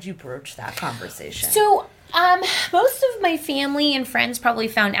 Like, how did you broach that conversation? So most of my family and friends probably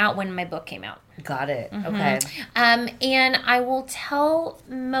found out when my book came out. Got it. Okay. And I will tell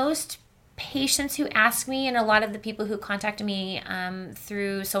most patients who ask me, and a lot of the people who contact me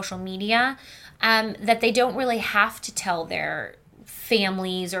through social media, that they don't really have to tell their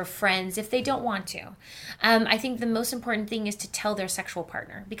families or friends if they don't want to. I think the most important thing is to tell their sexual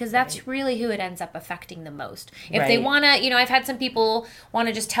partner, because that's really who it ends up affecting the most. If they want to, I've had some people want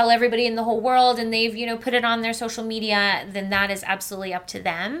to just tell everybody in the whole world, and they've, put it on their social media, then that is absolutely up to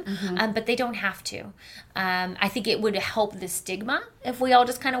them. But they don't have to. I think it would help the stigma if we all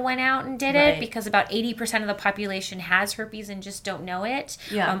just kind of went out and did it, because about 80% of the population has herpes and just don't know it,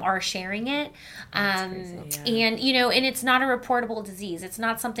 are sharing it. And, and it's not a reportable disease. It's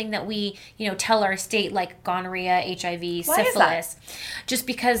not something that we, tell our state, like gonorrhea, HIV, Why syphilis. Just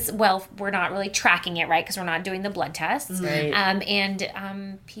because, we're not really tracking it, right? Because we're not doing the blood tests. Right.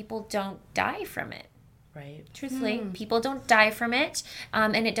 And people don't die from it. Right. Truthfully, people don't die from it,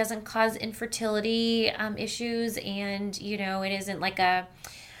 and it doesn't cause infertility issues, and it isn't like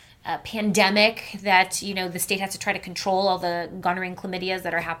pandemic that, you know, the state has to try to control all the gonorrhea and chlamydias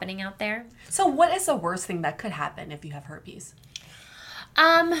that are happening out there. So what is the worst thing that could happen if you have herpes?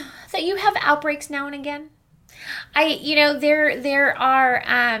 That you have outbreaks now and again. There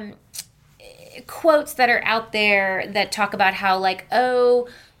are quotes that are out there that talk about how, like, oh,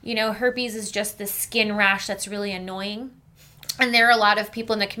 you know, herpes is just the skin rash that's really annoying. And there are a lot of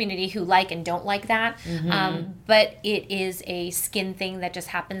people in the community who like and don't like that. But it is a skin thing that just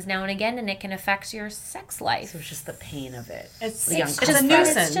happens now and again, and it can affect your sex life. So it's just the pain of it. It's the just uncomfort. a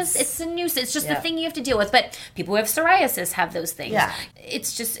nuisance. It's a nuisance. It's just the thing you have to deal with. But people who have psoriasis have those things. Yeah.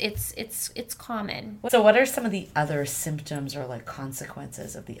 It's just, it's common. So what are some of the other symptoms or like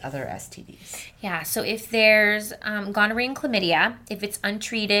consequences of the other STDs? Yeah, so if there's gonorrhea and chlamydia, if it's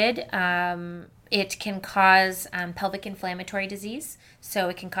untreated, it can cause pelvic inflammatory disease. So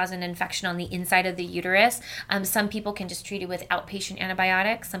it can cause an infection on the inside of the uterus. Some people can just treat it with outpatient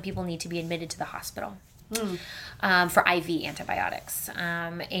antibiotics. Some people need to be admitted to the hospital for IV antibiotics.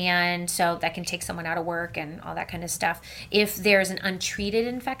 And so that can take someone out of work and all that kind of stuff. If there's an untreated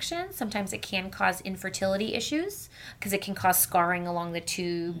infection, sometimes it can cause infertility issues because it can cause scarring along the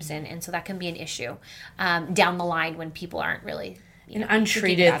tubes. And so that can be an issue down the line when people aren't really... And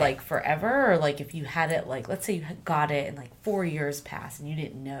untreated, like forever, or like if you had it, like let's say you got it and like 4 years passed and you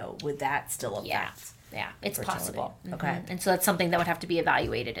didn't know, would that still affect? Yeah, it's fertility? possible. Okay. And so that's something that would have to be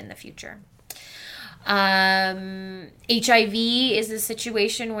evaluated in the future. HIV is a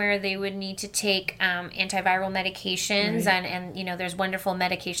situation where they would need to take antiviral medications, and you know, there's wonderful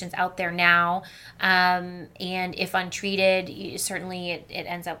medications out there now, and if untreated, certainly it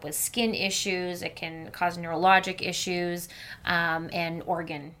ends up with skin issues. It can cause neurologic issues and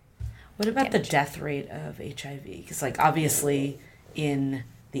organ. What about the death rate of HIV? Because like obviously in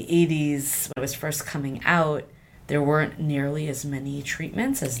the 80s when it was first coming out, there weren't nearly as many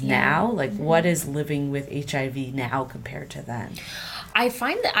treatments as now. Like, what is living with HIV now compared to then? I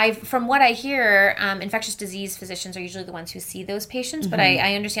find that from what I hear, infectious disease physicians are usually the ones who see those patients, but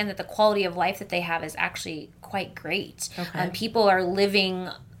I understand that the quality of life that they have is actually quite great. Okay. People are living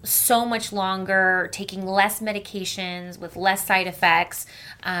so much longer, taking less medications with less side effects,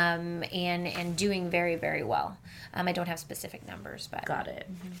 and doing very, very well. I don't have specific numbers, but... Got it.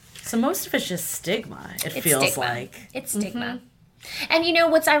 So most of it's just stigma, it feels like. It's stigma. And you know,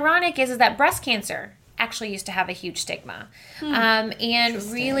 what's ironic is that breast cancer actually used to have a huge stigma. And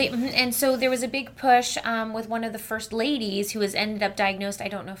really, and so there was a big push with one of the first ladies who was ended up diagnosed, I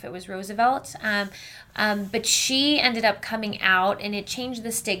don't know if it was Roosevelt, but she ended up coming out and it changed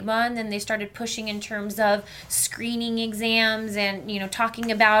the stigma, and then they started pushing in terms of screening exams and, you know,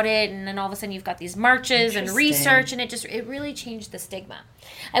 talking about it, and then all of a sudden you've got these marches and research, and it really changed the stigma.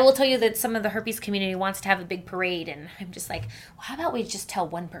 I will tell you that some of the herpes community wants to have a big parade, and I'm just like, well, how about we just tell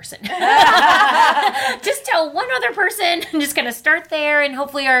one person? Just tell one other person. I'm just going to start there, and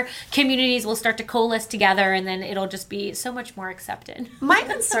hopefully our communities will start to coalesce together, and then it'll just be so much more accepted. My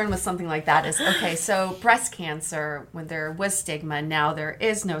concern with something like that is, okay, so breast cancer, when there was stigma, now there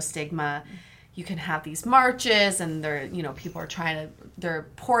is no stigma. You can have these marches, and people are they're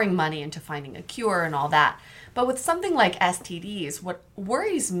pouring money into finding a cure and all that. But with something like STDs, what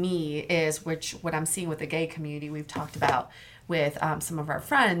worries me is, what I'm seeing with the gay community, we've talked about with some of our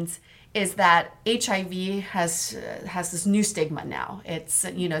friends, is that HIV has this new stigma now. It's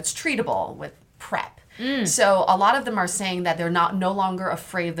it's treatable with PrEP. So a lot of them are saying that they're no longer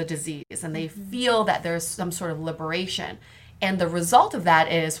afraid of the disease, and they feel that there's some sort of liberation. And the result of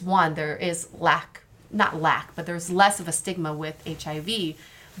that is, one, there is there's less of a stigma with HIV,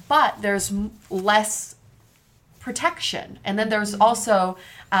 but there's less protection. And then there's also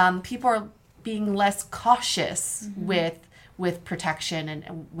people are being less cautious with protection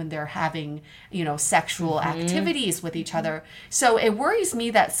and when they're having sexual activities with each other. So it worries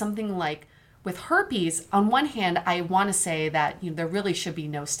me that something like with herpes, on one hand, I want to say that there really should be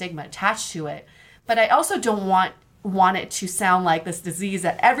no stigma attached to it, but I also don't want it to sound like this disease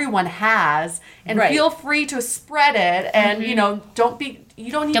that everyone has, and feel free to spread it, and don't be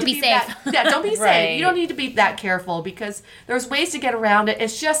safe. Don't be safe. You don't need to be that careful, because there's ways to get around it.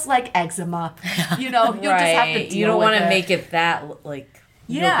 It's just like eczema. You'll just have to deal with it. You don't want to make it that no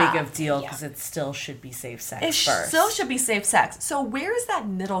big of deal, because it still should be safe sex first. It still should be safe sex. So where is that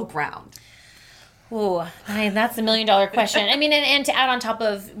middle ground? Oh, that's $1 million question. I mean, and to add on top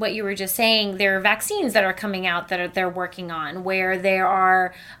of what you were just saying, there are vaccines that are coming out that they're working on, where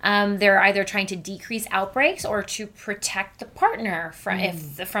they're either trying to decrease outbreaks or to protect the partner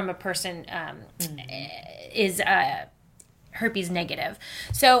from a person is herpes negative.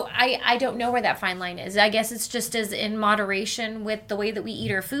 So I don't know where that fine line is. I guess it's just as in moderation with the way that we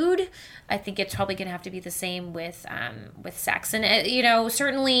eat our food. I think it's probably going to have to be the same with sex. And,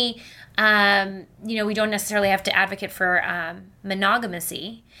 certainly, we don't necessarily have to advocate for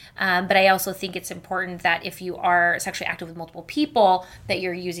monogamy. But I also think it's important that if you are sexually active with multiple people, that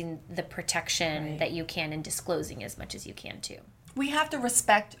you're using the protection that you can and disclosing as much as you can too. We have to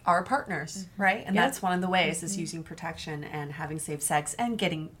respect our partners, right? And that's one of the ways is using protection and having safe sex and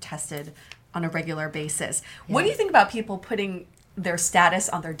getting tested on a regular basis. Yeah. What do you think about people putting their status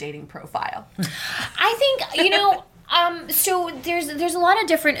on their dating profile? I think, so there's a lot of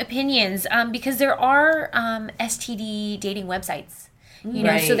different opinions because there are STD dating websites.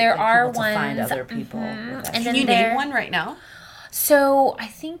 So there are ones to find other people. And Can you name one right now? So I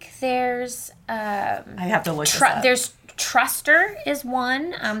think there's I have to look this up. There's Truster is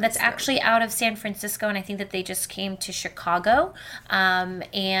one that's actually out of San Francisco, and I think that they just came to Chicago.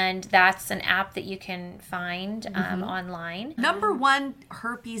 And that's an app that you can find online. Number one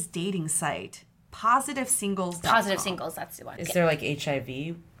herpes dating site, PositiveSingles.com. Positive Singles, that's the one. Is there like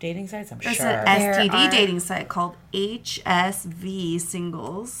HIV dating sites? I'm There's sure. an STD dating site called HSV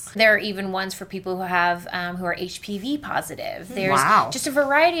Singles. There are even ones for people who have who are HPV positive. There's Wow. just a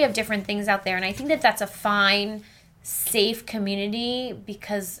variety of different things out there, and I think that that's a fine, safe community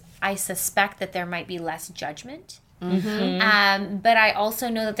because I suspect that there might be less judgment. But I also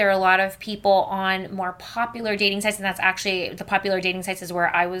know that there are a lot of people on more popular dating sites, and that's actually the popular dating sites is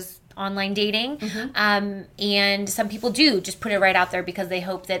where I was online dating. And some people do just put it right out there because they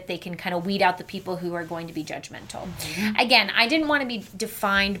hope that they can kind of weed out the people who are going to be judgmental. Again, I didn't want to be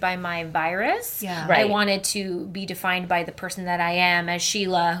defined by my virus. Yeah. I wanted to be defined by the person that I am as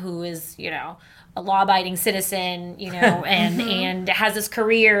Sheila, who is, a law-abiding citizen, and has this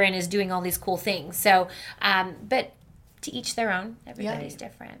career and is doing all these cool things. So, but to each their own. Everybody's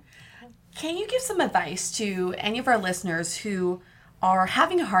different. Can you give some advice to any of our listeners who are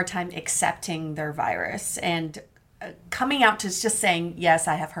having a hard time accepting their virus and coming out to just saying, yes,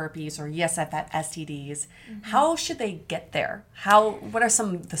 I have herpes, or yes, I've had STDs? How should they get there? What are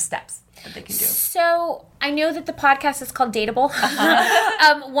some of the steps that they can do? So I know that the podcast is called Dateable.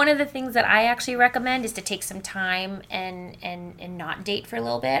 One of the things that I actually recommend is to take some time and not date for a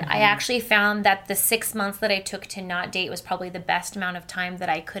little bit. I actually found that the 6 months that I took to not date was probably the best amount of time that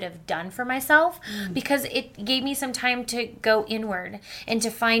I could have done for myself because it gave me some time to go inward and to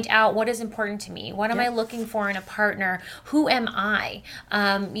find out what is important to me. What am I looking for in a partner? Who am I?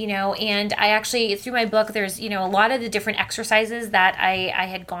 And I actually, through my book, there's, a lot of the different exercises that I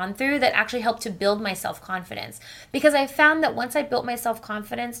had gone through that actually helped to build my self-confidence. Because I found that once I built my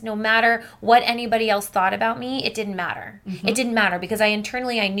self-confidence, no matter what anybody else thought about me, it didn't matter. It didn't matter because I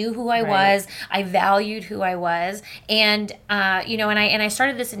knew who I was. I valued who I was. And, and I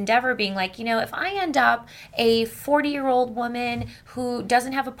started this endeavor being like, if I end up a 40-year-old woman who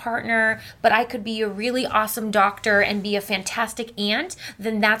doesn't have a partner, but I could be a really awesome doctor and be a fantastic aunt,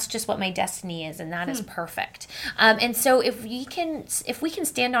 then that's just what my destiny is, and that is perfect. And so if we can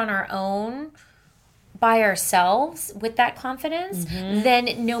stand on our own by ourselves with that confidence,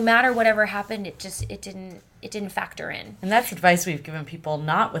 then no matter whatever happened, it didn't factor in. And that's advice we've given people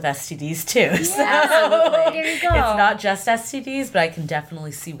not with STDs too. Yeah, so absolutely. There you go. It's not just STDs, but I can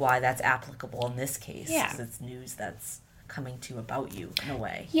definitely see why that's applicable in this case. Yeah. Because it's news that's coming to about you in a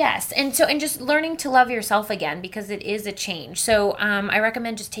way. Yes, and just learning to love yourself again because it is a change. So I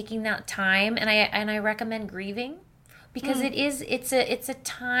recommend just taking that time, and I recommend grieving because it's a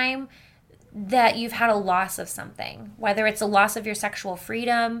time that you've had a loss of something, whether it's a loss of your sexual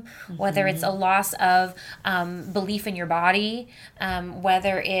freedom, whether it's a loss of belief in your body,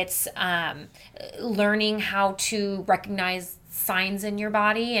 whether it's learning how to recognize signs in your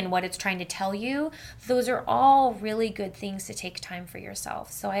body and what it's trying to tell you. Those are all really good things to take time for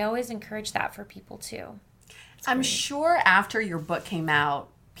yourself. So I always encourage that for people too. I'm sure after your book came out,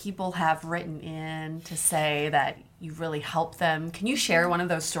 people have written in to say that you really helped them. Can you share one of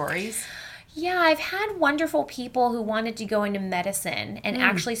those stories? Yeah, I've had wonderful people who wanted to go into medicine and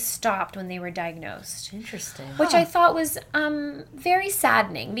actually stopped when they were diagnosed. Interesting. Which I thought was very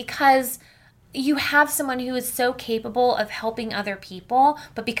saddening because you have someone who is so capable of helping other people,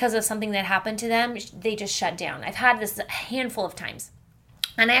 but because of something that happened to them, they just shut down. I've had this a handful of times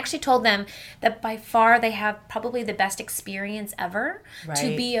And I actually told them that by far they have probably the best experience ever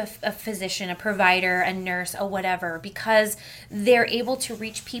to be a physician, a provider, a nurse, or whatever, because they're able to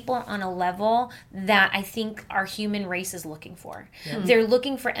reach people on a level that I think our human race is looking for. Yeah. They're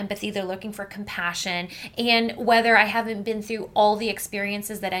looking for empathy, they're looking for compassion, and whether I haven't been through all the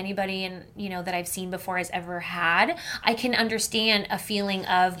experiences that anybody that I've seen before has ever had, I can understand a feeling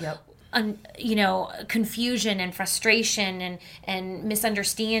of confusion and frustration and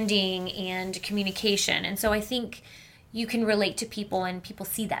misunderstanding and communication. And so I think you can relate to people and people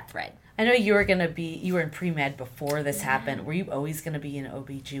see that thread. I know you were in pre-med before this happened. Were you always going to be an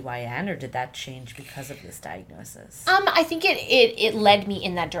OBGYN, or did that change because of this diagnosis? I think it led me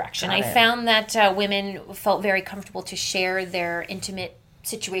in that direction. I found that women felt very comfortable to share their intimate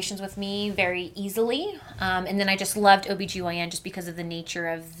situations with me very easily. And then I just loved OBGYN just because of the nature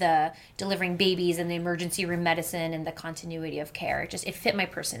of the delivering babies and the emergency room medicine and the continuity of care. It fit my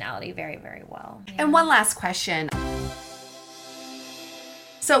personality very, very well. Yeah. And one last question.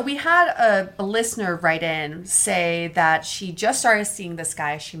 So we had a listener write in say that she just started seeing this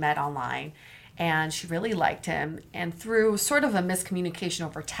guy she met online and she really liked him. And through sort of a miscommunication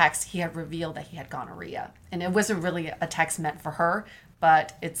over text, he had revealed that he had gonorrhea. And it wasn't really a text meant for her,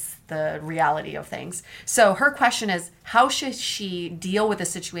 but it's the reality of things. So her question is, how should she deal with the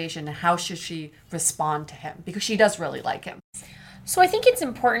situation and how should she respond to him? Because she does really like him. So I think it's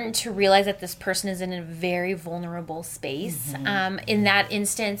important to realize that this person is in a very vulnerable space. Mm-hmm. In that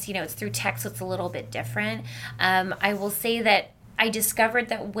instance, it's through text, so it's a little bit different. I will say that I discovered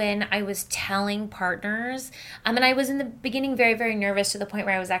that when I was telling partners, and I was in the beginning very, very nervous to the point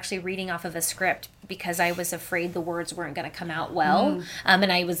where I was actually reading off of a script because I was afraid the words weren't going to come out well.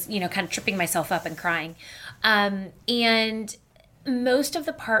 And I was, kind of tripping myself up and crying. And most of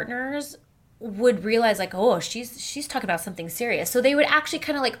the partners would realize she's talking about something serious. So they would actually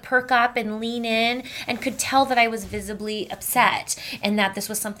kind of perk up and lean in and could tell that I was visibly upset and that this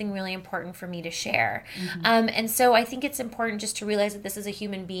was something really important for me to share. Mm-hmm. And so I think it's important just to realize that this is a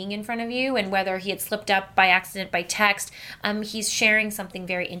human being in front of you, and whether he had slipped up by accident, by text, he's sharing something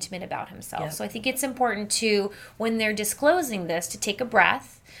very intimate about himself. Yep. So I think it's important to, when they're disclosing this, to take a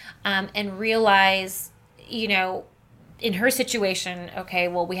breath and realize, in her situation,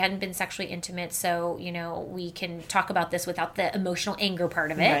 we hadn't been sexually intimate, so, we can talk about this without the emotional anger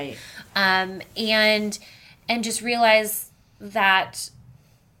part of it. Right. And just realize that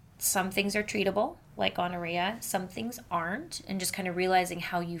some things are treatable, like gonorrhea, some things aren't, and just kind of realizing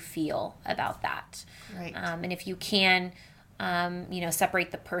how you feel about that. Right. And if you can,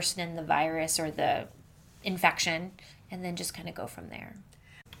 separate the person and the virus or the infection, and then just kind of go from there.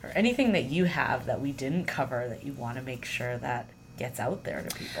 Or anything that you have that we didn't cover that you want to make sure that gets out there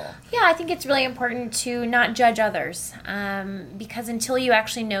to people? Yeah, I think it's really important to not judge others, because until you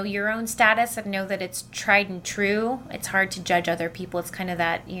actually know your own status and know that it's tried and true, it's hard to judge other people. It's kind of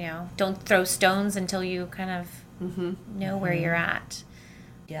that, don't throw stones until you kind of know where you're at.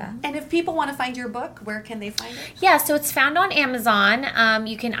 Yeah. And if people want to find your book, where can they find it? Yeah, so it's found on Amazon.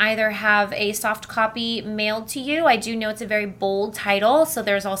 You can either have a soft copy mailed to you. I do know it's a very bold title, so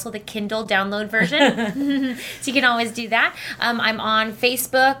there's also the Kindle download version. So you can always do that. I'm on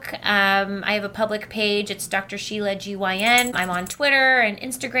Facebook. I have a public page. It's Dr. Sheila GYN. I'm on Twitter and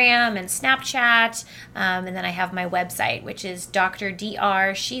Instagram and Snapchat. And then I have my website, which is Dr.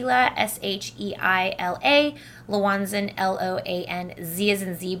 Sheila, SHEILA, Loanzin, LOANZ as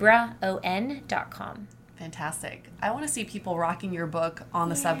in zebra, ON.com. Fantastic. I want to see people rocking your book on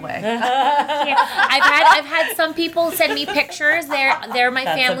the subway. Yeah. I've had some people send me pictures. They're my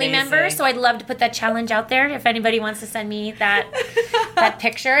family members, so I'd love to put that challenge out there if anybody wants to send me that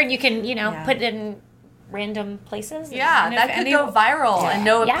picture, and you can put it in random places. Yeah, that could go viral and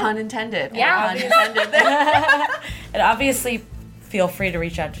no pun intended. Yeah. And obviously feel free to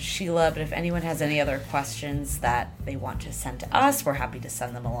reach out to Sheila, but if anyone has any other questions that they want to send to us, we're happy to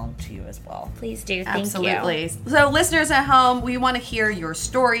send them along to you as well. Please do. Thank Absolutely. you. So listeners at home, we want to hear your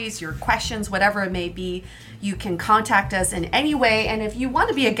stories, your questions, whatever it may be. You can contact us in any way, and if you want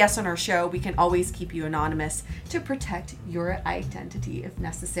to be a guest on our show, we can always keep you anonymous to protect your identity if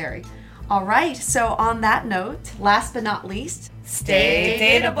necessary. All right, so on that note, last but not least,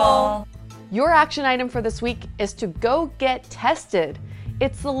 stay dateable. Your action item for this week is to go get tested.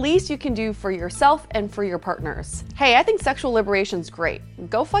 It's the least you can do for yourself and for your partners. Hey, I think sexual liberation's great.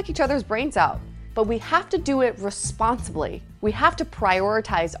 Go fuck each other's brains out. But we have to do it responsibly. We have to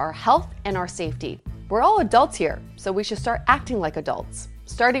prioritize our health and our safety. We're all adults here, so we should start acting like adults.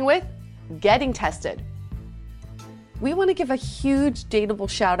 Starting with getting tested. We want to give a huge dateable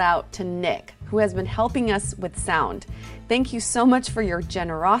shout out to Nick, who has been helping us with sound. Thank you so much for your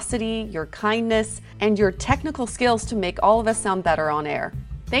generosity, your kindness, and your technical skills to make all of us sound better on air.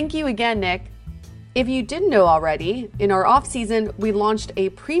 Thank you again, Nick. If you didn't know already, in our off-season, we launched a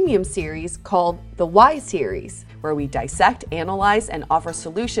premium series called the Why Series, where we dissect, analyze, and offer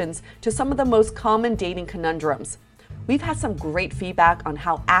solutions to some of the most common dating conundrums. We've had some great feedback on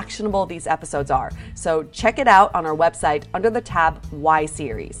how actionable these episodes are, so check it out on our website under the tab Why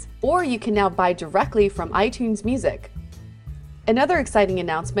Series. Or you can now buy directly from iTunes Music. Another exciting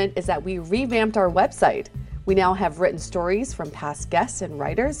announcement is that we revamped our website. We now have written stories from past guests and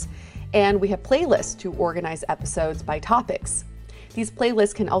writers, and we have playlists to organize episodes by topics. These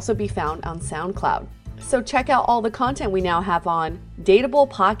playlists can also be found on SoundCloud. So check out all the content we now have on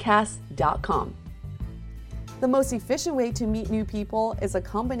dateablepodcast.com. The most efficient way to meet new people is a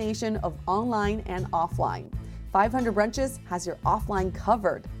combination of online and offline. 500 Brunches has your offline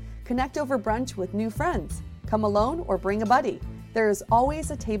covered. Connect over brunch with new friends. Come alone or bring a buddy. There is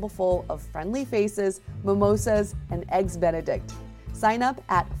always a table full of friendly faces, mimosas, and eggs Benedict. Sign up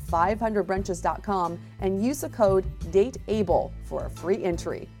at 500brunches.com and use the code DATEABLE for a free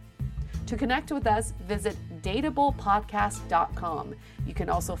entry. To connect with us, visit dateablepodcast.com. You can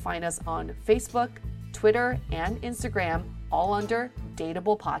also find us on Facebook, Twitter, and Instagram, all under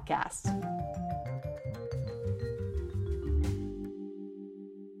Dateable Podcast.